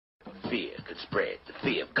spread the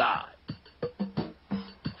fear of God.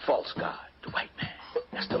 False God, the white man.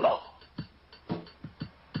 That's the law.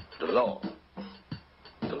 The law.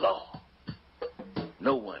 The law.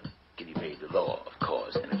 No one can evade the law of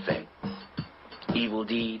cause and effect. Evil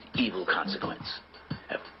deed, evil consequence.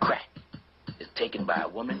 If crack is taken by a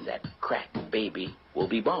woman, that crack baby will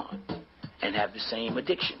be born and have the same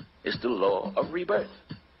addiction. It's the law of rebirth.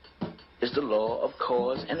 It's the law of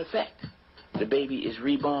cause and effect. The baby is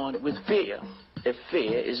reborn with fear. If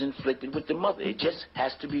fear is inflicted with the mother, it just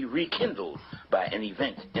has to be rekindled by an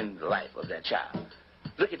event in the life of that child.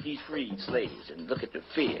 Look at these freed slaves and look at the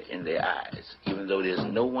fear in their eyes, even though there's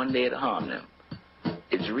no one there to harm them.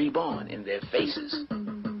 It's reborn in their faces.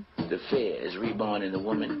 The fear is reborn in the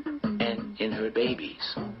woman and in her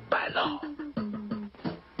babies by law.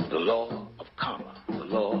 The law of karma, the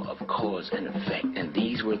law of cause and effect, and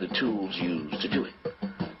these were the tools used to do it.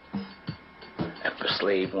 If a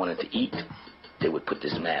slave wanted to eat, they would put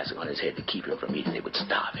this mask on his head to keep him from eating. They would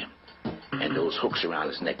starve him. And those hooks around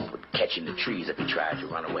his neck would catch in the trees if he tried to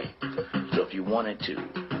run away. So if you wanted to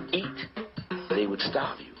eat, they would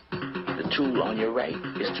starve you. The tool on your right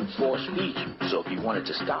is to force feed you. So if you wanted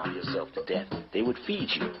to starve yourself to death, they would feed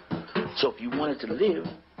you. So if you wanted to live,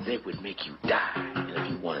 they would make you die. And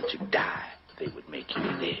if you wanted to die, they would make you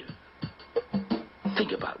live.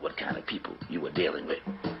 Think about what kind of people you were dealing with.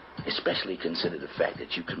 Especially consider the fact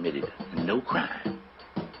that you committed no crime.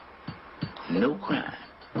 No crime.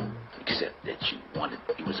 Except that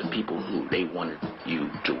it was a people who they wanted you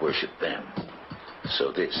to worship them.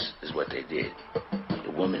 So this is what they did.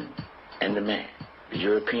 The woman and the man. The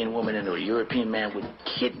European woman and the European man would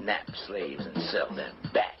kidnap slaves and sell them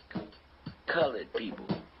back. Colored people,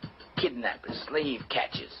 kidnappers, slave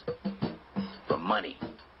catchers, for money.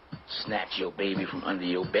 Snatch your baby from under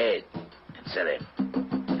your bed and sell it.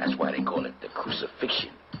 That's why they call it the crucifixion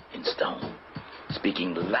in stone.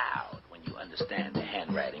 Speaking loud when you understand the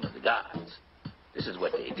handwriting of the gods. This is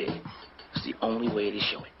what they did. It's the only way to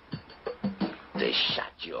show it. They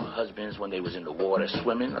shot your husbands when they was in the water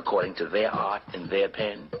swimming, according to their art and their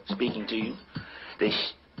pen, speaking to you. They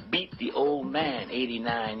beat the old man,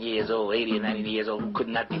 89 years old, 80 or 90 years old, who could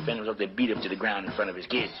not defend himself. They beat him to the ground in front of his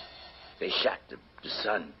kids. They shot the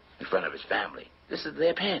son in front of his family. This is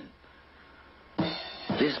their pen.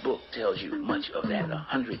 This book tells you much of that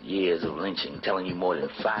 100 years of lynching, telling you more than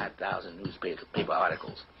 5,000 newspaper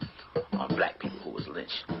articles on black people who was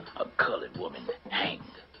lynched. A colored woman hanged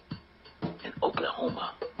in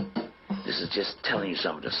Oklahoma. This is just telling you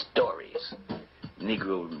some of the stories.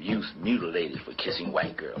 Negro youth mutilated for kissing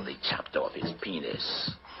white girl. They chopped off his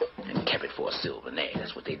penis and kept it for a souvenir.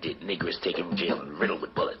 That's what they did. Negroes taken from jail and riddled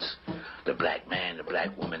with bullets. The black man, the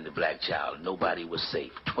black woman, the black child, nobody was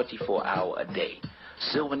safe. 24 hours a day.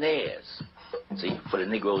 Souvenirs. See, for the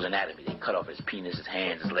Negro's anatomy, they cut off his penis, his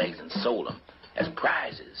hands, his legs, and sold them as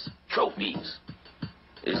prizes, trophies.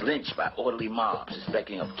 Is lynched by orderly mobs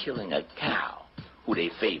suspecting of killing a cow who they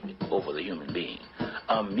favored over the human being.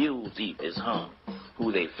 A mule thief is hung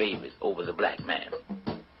who they favored over the black man.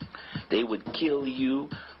 They would kill you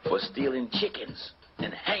for stealing chickens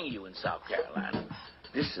and hang you in South Carolina.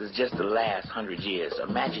 This is just the last 100 years.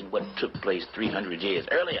 Imagine what took place 300 years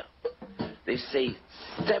earlier. They say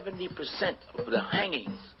 70% of the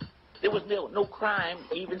hangings, there was no crime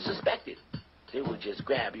even suspected. They would just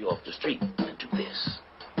grab you off the street and do this.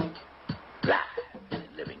 Live and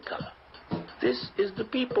in living color. This is the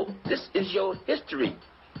people. This is your history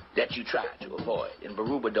that you try to avoid in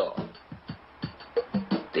Barubador.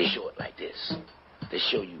 They show it like this. They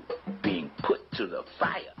show you being put to the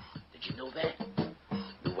fire. Did you know that?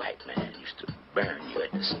 The white man used to burn you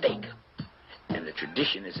at the stake. And the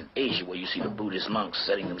tradition is in Asia where you see the Buddhist monks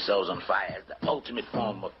setting themselves on fire as the ultimate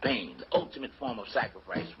form of pain, the ultimate form of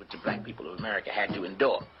sacrifice which the black people of America had to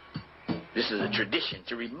endure. This is a tradition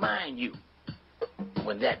to remind you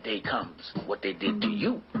when that day comes what they did to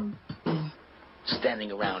you.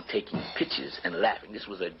 Standing around taking pictures and laughing. This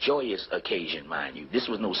was a joyous occasion, mind you. This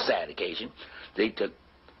was no sad occasion. They took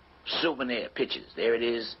souvenir pictures. There it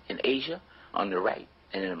is in Asia on the right.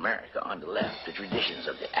 And in America, on the left, the traditions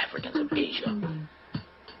of the Africans of Asia.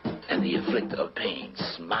 And the inflictor of pain,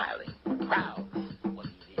 smiling, proud of what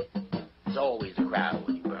he did. There's always a crowd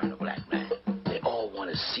when you burn a black man. They all want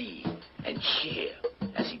to see and cheer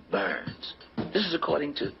as he burns. This is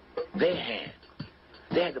according to their hand.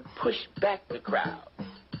 They had to push back the crowd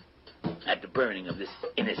at the burning of this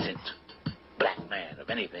innocent black man of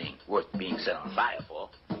anything worth being set on fire for.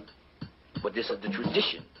 But this is the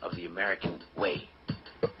tradition of the American way.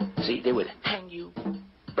 See, they would hang you,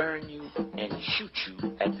 burn you, and shoot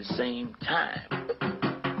you at the same time.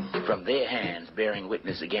 From their hands bearing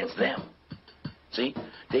witness against them. See,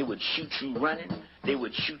 they would shoot you running, they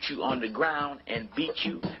would shoot you on the ground and beat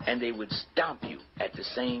you, and they would stomp you at the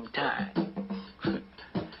same time.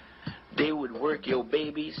 They would work your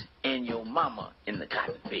babies and your mama in the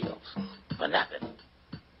cotton fields for nothing.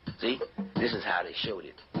 See, this is how they showed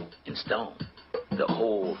it in stone. The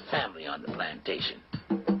whole family on the plantation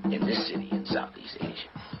in this city in Southeast Asia.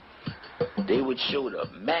 They would show the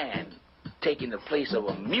man taking the place of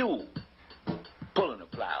a mule, pulling the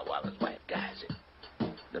plow while his wife guides it.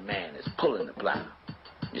 The man is pulling the plow,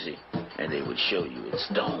 you see, and they would show you in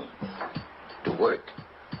stone the work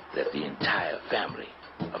that the entire family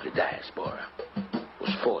of the diaspora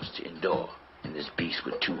was forced to endure in this beast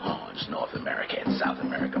with two horns, North America and South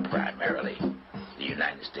America primarily, the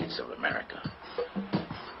United States of America,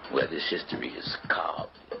 where this history is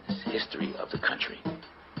carved, this history of the country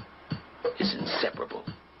is inseparable.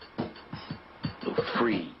 The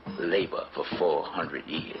free labor for 400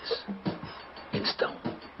 years in stone.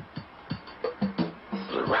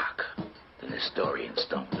 The rock, the historian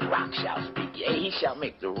stone, the rock shall speak. Yea, he shall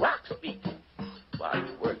make the rock speak. While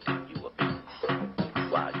you worked, you were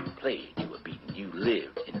beaten. While you played, you were beaten. You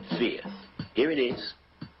lived in fear. Here it is.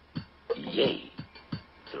 Yea,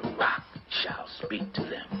 the rock shall speak to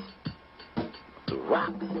them. The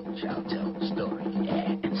rock shall tell the story.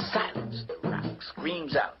 Yeah, in silence, the rock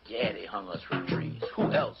screams out. Yeah, they hung us from trees.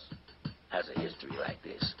 Who else has a history like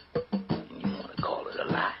this? And you want to call it a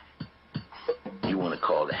lie? You want to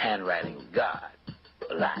call the handwriting of God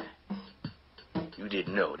a lie? You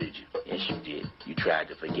didn't know, did you? Yes, you did. You tried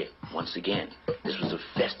to forget. Once again, this was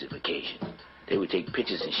a festive occasion. They would take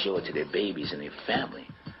pictures and show it to their babies and their family,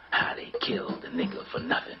 how they killed the nigger for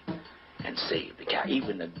nothing and saved the cow.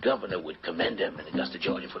 Even the governor would commend them in Augusta,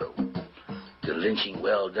 Georgia for the lynching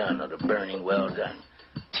well done or the burning well done,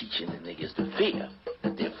 teaching the niggers the fear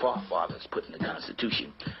that their forefathers put in the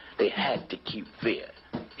Constitution. They had to keep fear.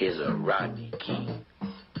 Here's a Rodney King.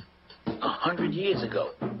 100 years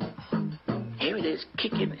ago, here it is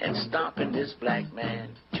kicking and stomping this black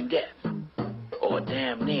man to death, or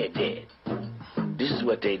damn near dead. This is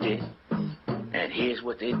what they did. And here's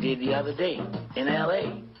what they did the other day in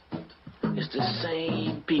L.A. It's the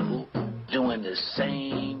same people doing the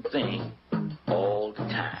same thing all the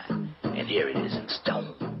time. And here it is in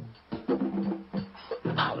stone,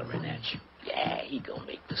 hollering at you. Yeah, he gonna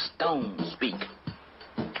make the stone speak.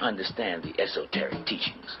 Understand the esoteric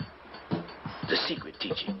teachings, the secret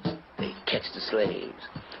teachings. They catch the slaves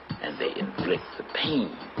and they inflict the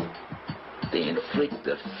pain. They inflict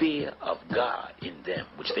the fear of God in them,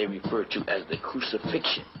 which they refer to as the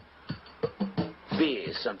crucifixion. Fear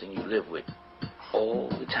is something you live with all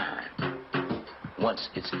the time. Once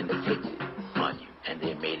it's inflicted on you, and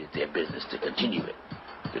they made it their business to continue it.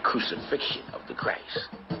 The crucifixion of the Christ.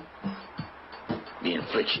 The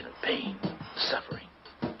infliction of pain, suffering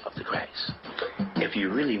of the Christ. If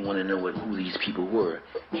you really want to know who these people were,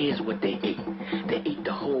 here's what they ate. They ate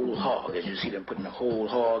the whole hog. As you see them putting the whole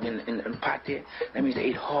hog in the pot there, that means they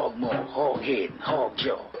ate hog maw, hog head, and hog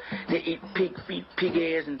jaw. They ate pig feet, pig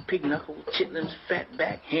ears, and pig knuckles, chitlins, fat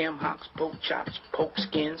back, ham hocks, pork chops, pork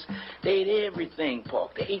skins. They ate everything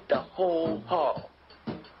pork. They ate the whole hog.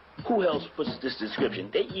 Who else puts this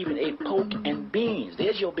description? They even ate pork and beans.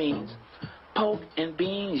 There's your beans. Pork and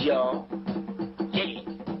beans, y'all. Yeah.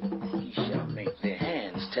 He shall make their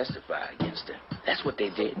hands testify against them. That's what they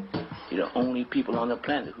did. You're the only people on the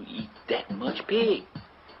planet who eat that much pig.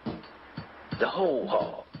 The whole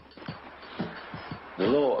hog. The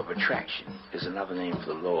law of attraction is another name for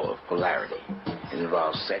the law of polarity. It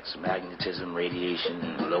involves sex, magnetism,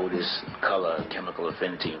 radiation, lotus, color, chemical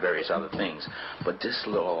affinity, and various other things. But this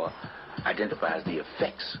law identifies the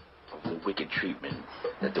effects of the wicked treatment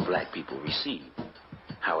that the black people received,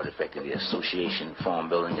 how it affected their association, form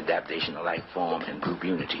building, adaptation of life form, and group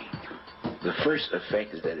unity. The first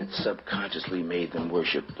effect is that it subconsciously made them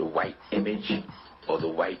worship the white image or the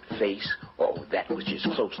white face or that which is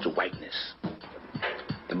close to whiteness.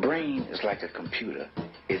 The brain is like a computer.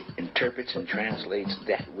 It interprets and translates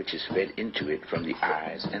that which is fed into it from the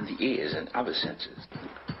eyes and the ears and other senses.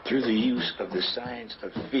 Through the use of the science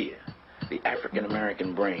of fear, the African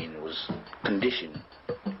American brain was conditioned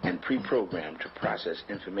and pre-programmed to process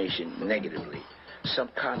information negatively.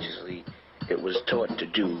 Subconsciously, it was taught to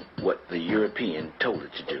do what the European told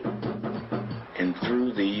it to do. And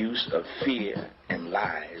through the use of fear and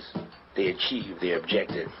lies, they achieved their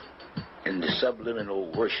objective in the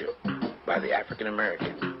subliminal worship by the African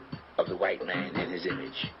American of the white man in his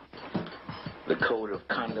image. The code of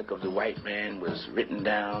conduct of the white man was written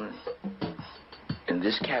down in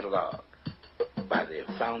this catalog by their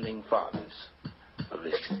founding fathers of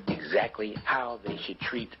exactly how they should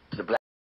treat the black